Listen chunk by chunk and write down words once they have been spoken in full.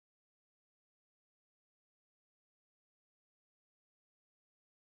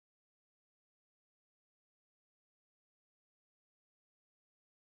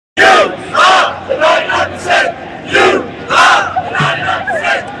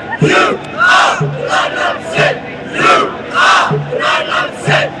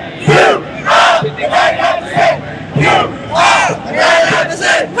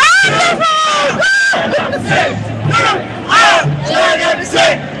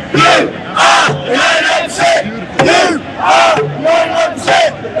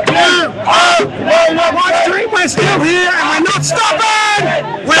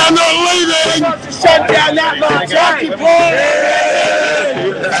I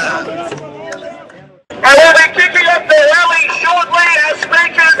will be kicking off the rally shortly. Our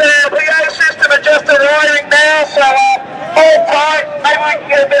speakers and our PA system are just arriving now, so hold tight. Maybe we can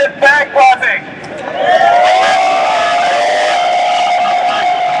get a bit of bagpiping.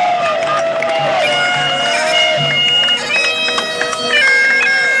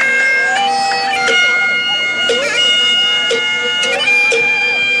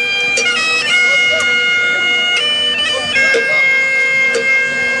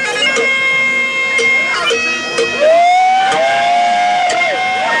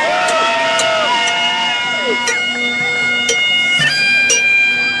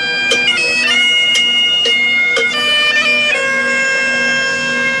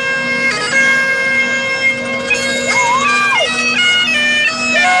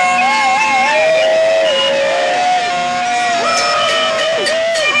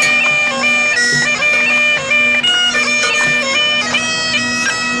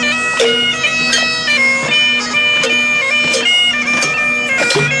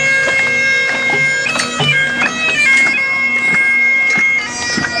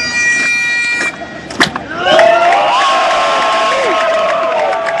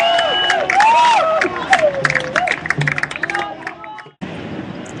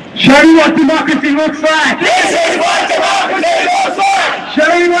 Show me what democracy looks like! This is what democracy looks like! Show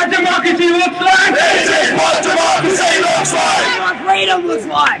me what democracy looks like! This is what democracy looks like! What freedom looks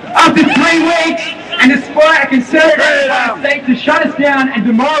like! After 3 weeks, and despite a conservative state to shut us down and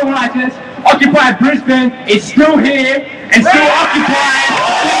demoralise us, Occupy Brisbane is still here and still occupying.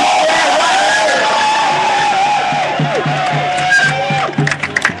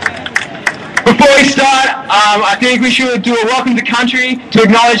 Before we start, I think we should do a welcome to country to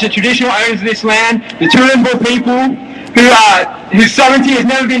acknowledge the traditional owners of this land, the Turrbal people, whose sovereignty has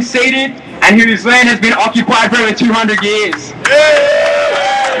never been ceded and whose land has been occupied for over 200 years.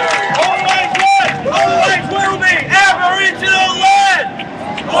 Always was, always will be Aboriginal land!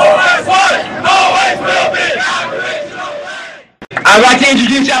 Always was, always will be Aboriginal land! I'd like to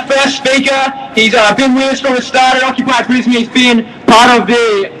introduce our first speaker. He's been with us from the start at Occupy Brisbane. He's been part of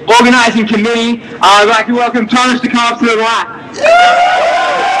the organising committee. I'd like to welcome Thomas to come up to the mic.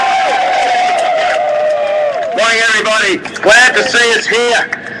 Morning everybody, glad to see us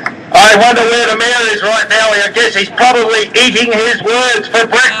here. I wonder where the mayor is right now. I guess he's probably eating his words for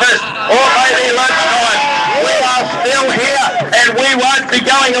breakfast or maybe lunchtime. We are still here and we won't be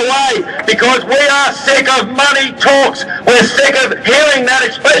going away because we are sick of money talks. We're sick of hearing that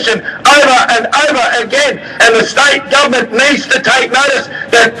expression over and over again, and the state government needs to take notice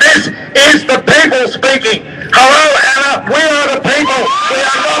that this is the people speaking. Hello Anna, we are the people, we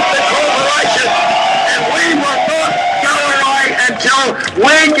are not the corporation, and we will not go away until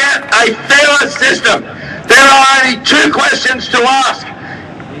we get a fairer system. There are only 2 questions to ask.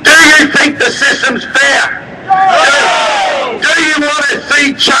 Do you think the system's fair? Do you want to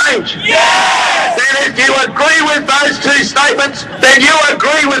see change? Yes! Then if you agree with those 2 statements, then you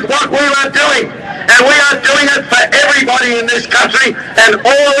agree with what we are doing. And we are doing it for everybody in this country and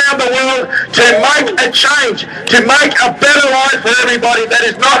all around the world to make a change, to make a better life for everybody that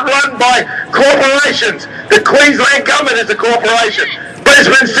is not run by corporations. The Queensland government is a corporation.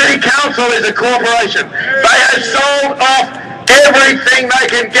 Brisbane City Council is a corporation. They have sold off everything they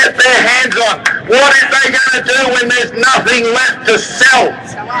can get their hands on. What are they going to do when there's nothing left to sell?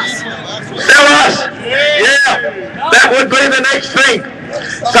 Sell us? Yeah, that would be the next thing.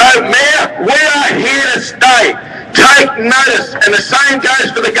 So, Mayor, we are here to stay. Take notice, and the same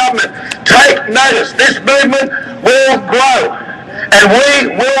goes for the government. Take notice. This movement will grow, and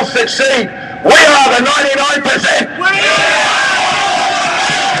we will succeed. We are the 99%.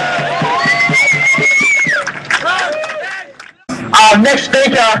 Our next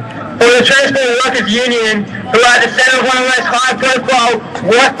speaker for the Transport Workers Union, who are at the centre of one of the most high-profile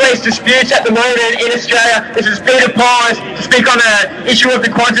workplace disputes at the moment in Australia. This is Peter Pines to speak on the issue of the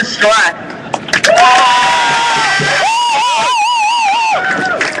Qantas strike.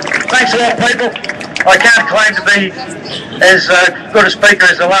 Thanks a lot, people. I can't claim to be as good a speaker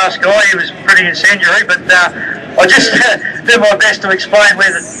as the last guy. He was pretty incendiary, but I just do my best to explain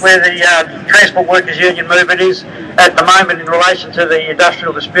where the Transport Workers Union movement is at the moment in relation to the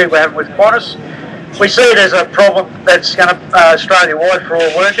industrial dispute we're having with Qantas. We see it as a problem that's going to Australia-wide for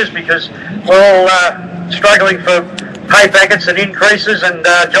all workers because we're all struggling for pay packets and increases and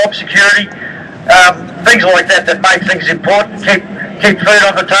job security, things like that make things important, keep food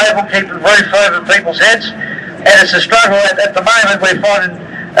on the table, keep the roof over people's heads. And it's a struggle at the moment. We're finding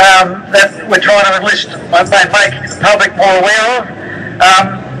that we're trying to enlist, make the public more aware of.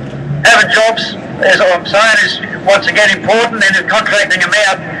 Having jobs, as I'm saying, is once again important, and contracting them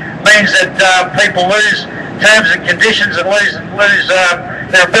out means that people lose terms and conditions and lose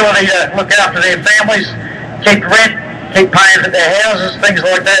their ability to look after their families, keep rent, keep paying for their houses, things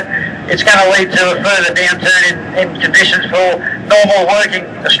like that. It's going to lead to a further downturn in conditions for normal working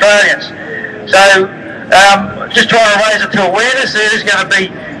Australians. So just trying to raise it to awareness. It is going to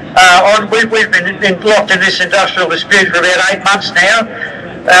be we've been locked in this industrial dispute for about 8 months now.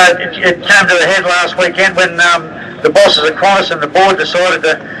 It came to a head last weekend when the bosses of Qantas and the board decided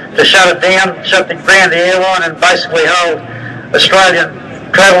to shut it down, ground the airline, and basically hold Australian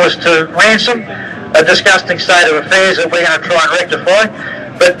travellers to ransom. A disgusting state of affairs that we're going to try and rectify.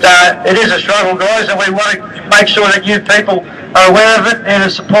 But it is a struggle, guys, and we want to make sure that you people are aware of it and are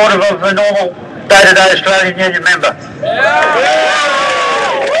supportive of a normal day-to-day Australian Union member.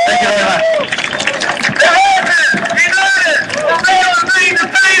 Thank you very much. The workers united will never be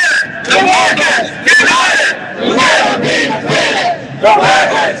defeated. The workers united will never be defeated. The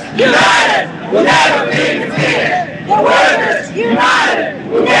workers united will never be defeated. The workers united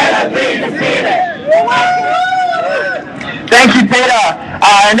will never be defeated. Thank you, Peter.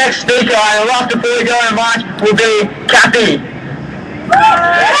 Our next speaker, after we go in March, will be Kathy. 3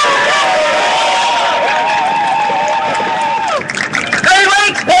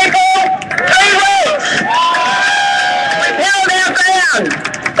 weeks, people! 3 weeks! We've held our ground.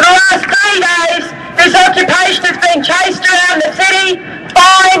 For the last 3 days, this occupation has been chased around the city,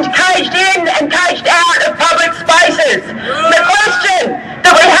 fined, caged in and caged out of public spaces. The question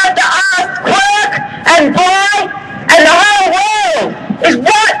that we have to ask Quirk and Bly and the whole world is,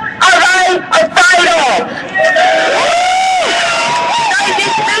 what are they afraid of? They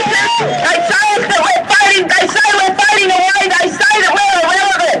dismiss us, they say that we're fighting, they say we're fighting away, they say that we're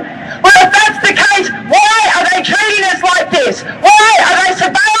irrelevant. Well, if that's the case, why are they treating us like this? Why are they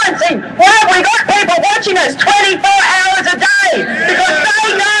surveillancing? Why have we got people watching us 24 hours a day? Because they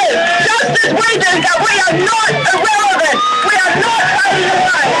know, just as we do, that we are not irrelevant. We are not fighting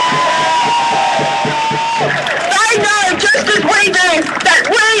away. They know, just as we do, that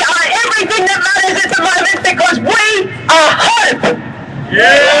we are everything that matters at the moment, because we are hope. Hope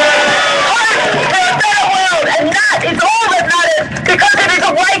for a better world, and that is all that matters, because it is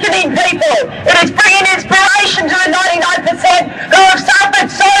awakening people. It is bringing inspiration to the 99% who have suffered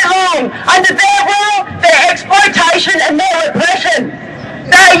so long under their rule, their exploitation and their repression.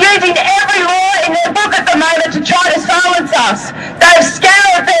 They are using every law in their book at the moment to try to silence us. They've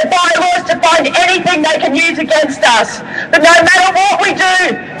scoured their bylaws to find anything they can use against us. But no matter what we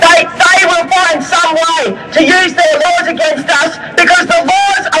do, they will find some way to use their laws against us, because the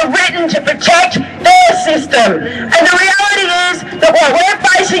laws are written to protect their system. And the reality is that what we're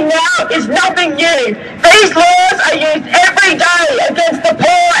facing now is nothing new. These laws are used every day against the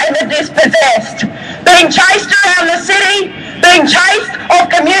poor and the dispossessed. Being chased around the city, being chased off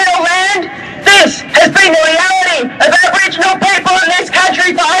communal land, this has been the reality of Aboriginal people in this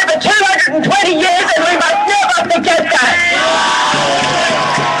country for over 220 years, and we must never forget that.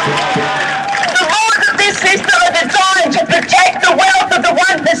 The laws of this system are designed to protect the wealth of the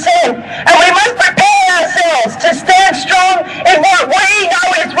 1%, and we must prepare ourselves to stand strong in what we know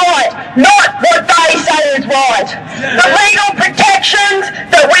is right, not what they say is right. The legal protections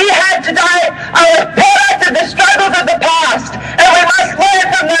that we have today are a product of the struggles of the past, and we must learn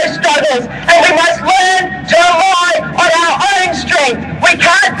from those struggles, and we must learn to rely on our own strength. We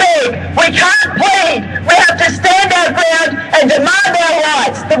can't beg, we can't plead, we have to stand our ground and demand our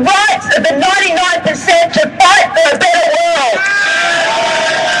rights, the rights of the 99% to fight for a better world.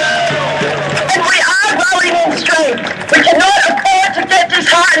 And we are growing in strength. We cannot afford to get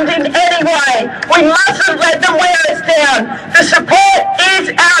disheartened in any way. We mustn't let them wear us down. The support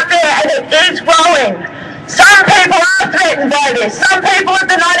is out there and it is growing. Some people are threatened by this. Some people at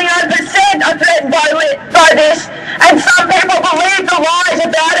the 99% are threatened by this. And some people believe the lies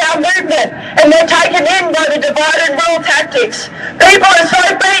about our movement, and they're taken in by the divide and rule tactics. People are so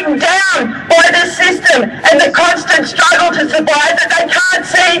beaten down by this system and the constant struggle to survive that they can't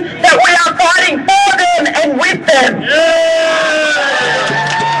see that we are fighting for them and with them.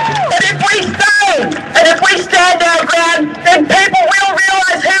 But if we stay and if we stand our ground, then people will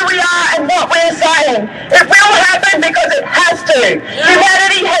realise who we are and what we're saying. It will happen because it has to.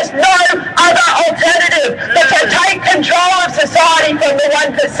 Humanity has no other alternative but to take control of society from the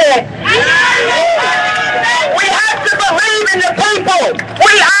 1%. We have to believe in the people.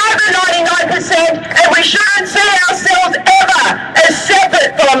 We are the 99%, and we shouldn't see ourselves ever as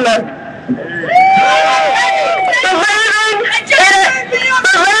separate from them.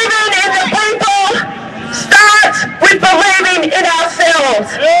 Believing in the people starts with believing in ourselves.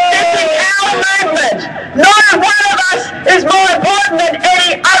 This is our a movement. No one of us is more important than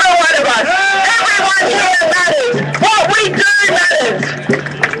any other one of us. Everyone here matters. What we do matters.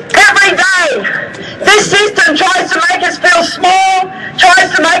 Every day. This system tries to make us feel small, tries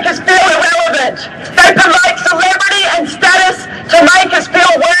to make us feel irrelevant. They promote celebrity and status to make us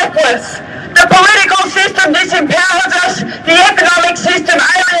feel worthless. The political system disempowers us, the economic system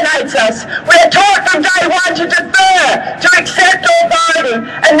alienates us. We are taught from day one to defer, to accept authority,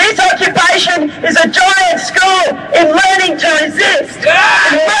 and this occupation is a giant school in learning to resist,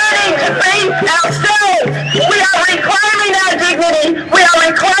 in learning to be ourselves. We are reclaiming our dignity, we are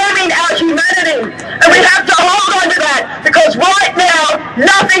reclaiming our humanity, and we have to hold on to that, because right now,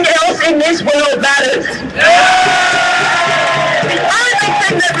 nothing else in this world matters. The only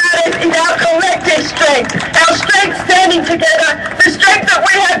thing that matters is our collective strength, our strength standing together, the strength that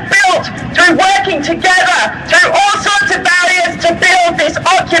we have built through working together, through all sorts of barriers to build this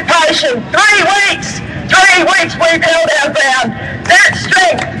occupation. 3 weeks we've held our ground. That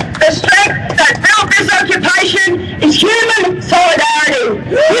strength, the strength that built this occupation is human solidarity.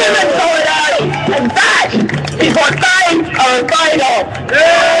 Human solidarity. And that is what they are afraid of.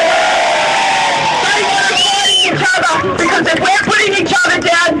 Because if we're putting each other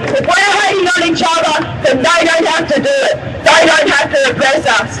down, if we're hating on each other, then they don't have to do it. They don't have to oppress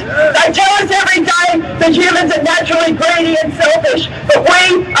us. They tell us every day that humans are naturally greedy and selfish, but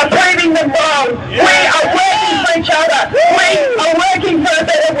we are proving them wrong. We are working for each other. We are working for a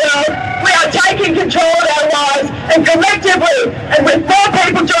better world. We are taking control of our lives, and collectively, and with more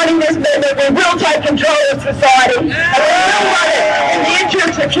people joining this movement, we will take control of society, and we will run it in the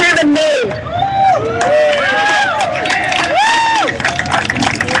interest of human need.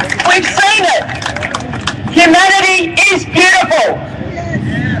 We've seen it. Humanity is beautiful.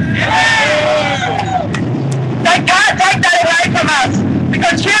 They can't take that away from us,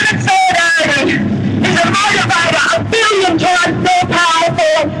 because human solidarity is a motivator 1 billion times more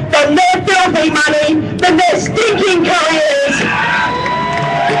powerful than their filthy money, than their stinking careers.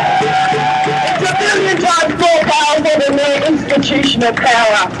 It's 1 billion times more powerful than their institutional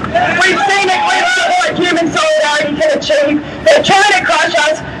power. We've seen it with what human solidarity can achieve. They're trying to crush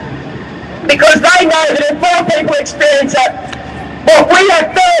us, because they know that if more people experience it, what we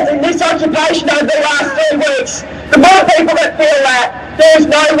have felt in this occupation over the last 3 weeks, the more people that feel that, there's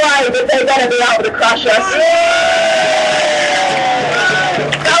no way that they're going to be able to crush us.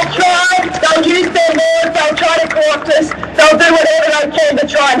 They'll try, they'll use their laws, they'll try to co-opt us, they'll do whatever they can to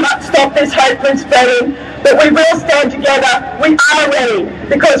try and stop this hate from spreading. But we will stand together. We are ready,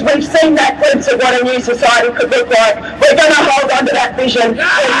 because we've seen that glimpse of what a new society could look like. We're going to hold on to that vision.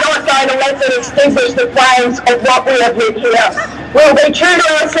 We're not going to let it extinguish the flames of what we have lit here. We'll be true to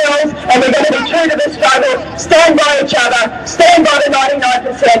ourselves, and we're going to be true to the struggle. Stand by each other. Stand by the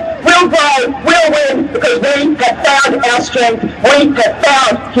 99%. We'll grow. We'll win, because we have found our strength. We have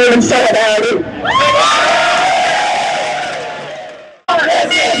found human solidarity.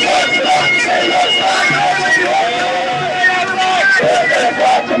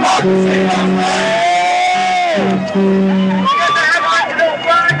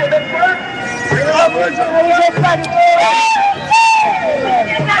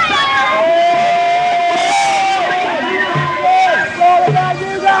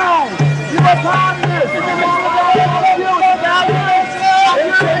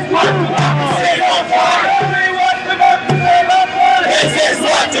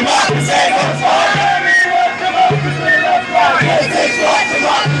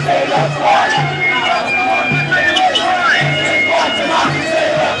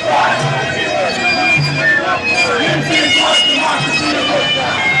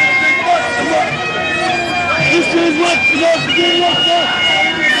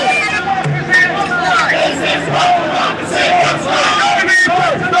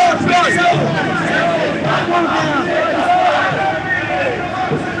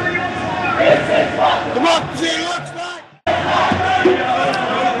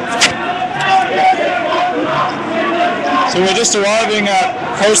 So we're just arriving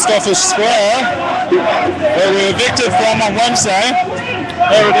at Post Office Square, where we were evicted from on Wednesday.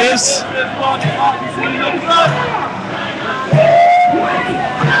 There it is.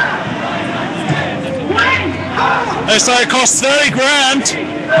 They say it costs 30 grand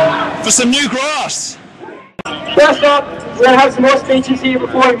for some new grass. First up, we're going to have some more speeches here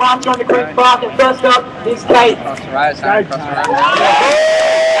before we march on to Musgrave Park, and first up is Kate.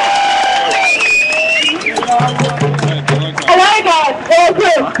 Hello guys,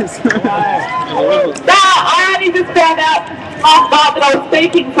 welcome. I only just found out last night that I was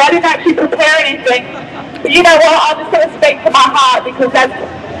speaking, so I didn't actually prepare anything. But you know what, I'm just going to speak from my heart, because that's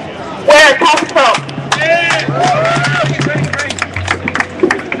where it comes from.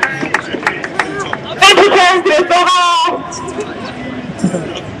 Thank you, Karen, for this.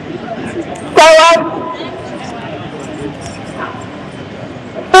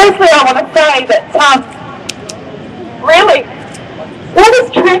 Firstly, I want to say that, really, what has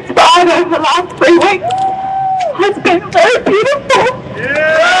transpired over the last 3 weeks has been very beautiful.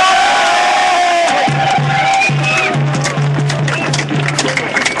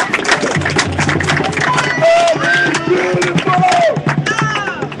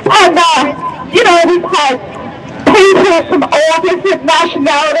 And, you know, we've had people from all different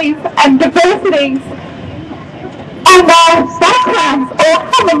nationalities and diversities and backgrounds all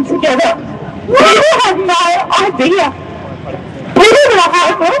coming together. People have no idea. People that are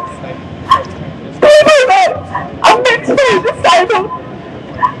homeless, people that are mentally disabled,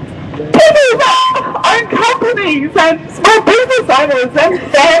 people that own companies and small business owners and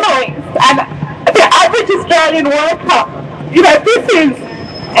families and the average Australian worker. You know, this is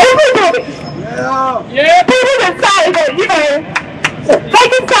everybody. Yeah. People that say that, you know, they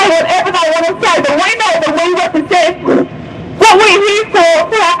can say whatever they want to say, but we know that we represent what we're here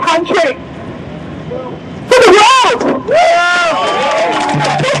for our country, for the world.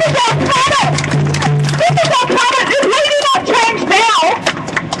 This is our planet. This is our planet. If we do not change now,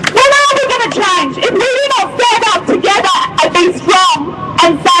 when are we going to change? If we do not stand up together and be strong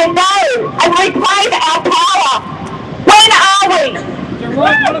and say no and reclaim our power, when are we? You're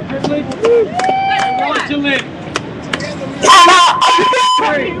right, what a privilege. You're right to live. And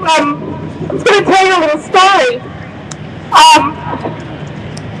I'm just going to tell you a little story.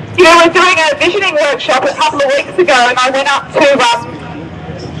 You know, we were doing a visioning workshop a couple of weeks ago, and I went up to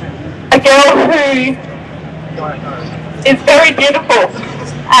a girl who is very beautiful,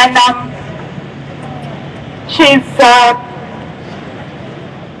 and she's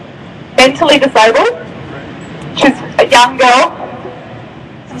mentally disabled. She's a young girl.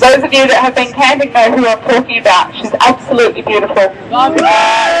 Those of you that have been camping know who I'm talking about. She's absolutely beautiful.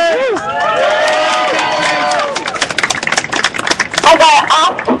 And I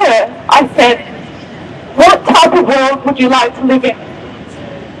asked her, I said, what type of world would you like to live in?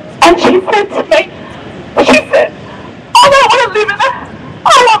 And she said to me, I don't want to live in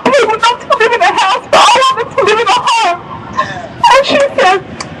I want people not to live in a house, but I want them to live in a home. And she said,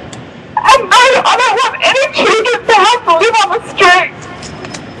 and no, I don't want any children to have to live on the street.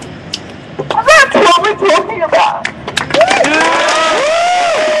 And that's what we're talking about.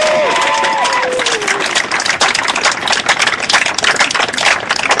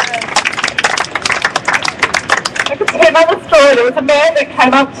 I could tell another story. There was a man that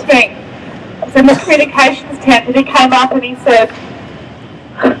came up to me. I was in the communications tent, and he came up and he said,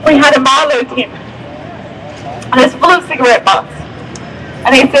 we had a Marloo tin, and it's full of cigarette butts.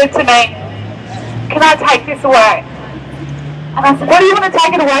 And he said to me, can I take this away? And I said, what do you want to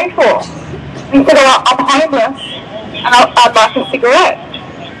take it away for? And he said, oh, I'm homeless and I'd like a cigarette.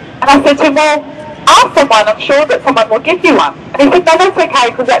 And I said to him, well, ask someone, I'm sure that someone will give you one. And he said, no, that's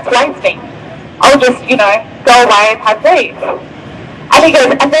okay, because that's wasting. I'll just, you know, go away and have these. And he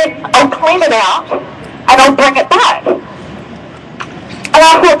goes, and then I'll clean it out and I'll bring it back. And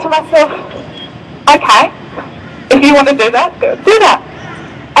I thought to myself, okay, if you want to do that, do that.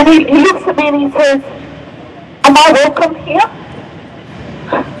 And he looks at me and he says, am I welcome here?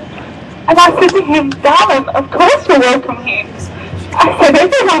 And I said to him, darling, of course you're welcome here. I said,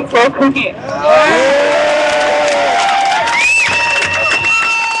 everyone's welcome here.